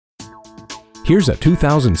Here's a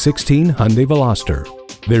 2016 Hyundai Veloster.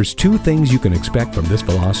 There's two things you can expect from this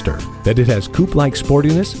Veloster: that it has coupe-like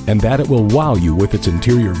sportiness and that it will wow you with its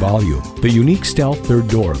interior volume. The unique stealth third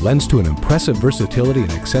door lends to an impressive versatility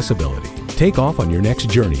and accessibility. Take off on your next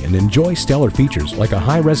journey and enjoy stellar features like a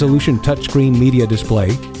high-resolution touchscreen media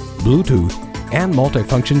display, Bluetooth, and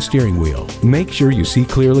multifunction steering wheel. Make sure you see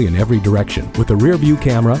clearly in every direction with a rear-view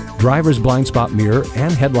camera, driver's blind spot mirror,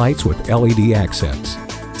 and headlights with LED accents.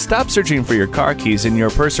 Stop searching for your car keys in your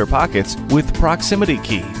purse or pockets with Proximity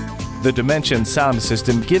Key. The Dimension sound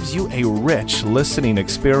system gives you a rich listening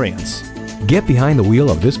experience. Get behind the wheel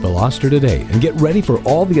of this Veloster today and get ready for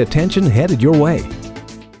all the attention headed your way.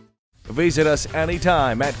 Visit us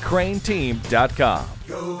anytime at crainteam.com.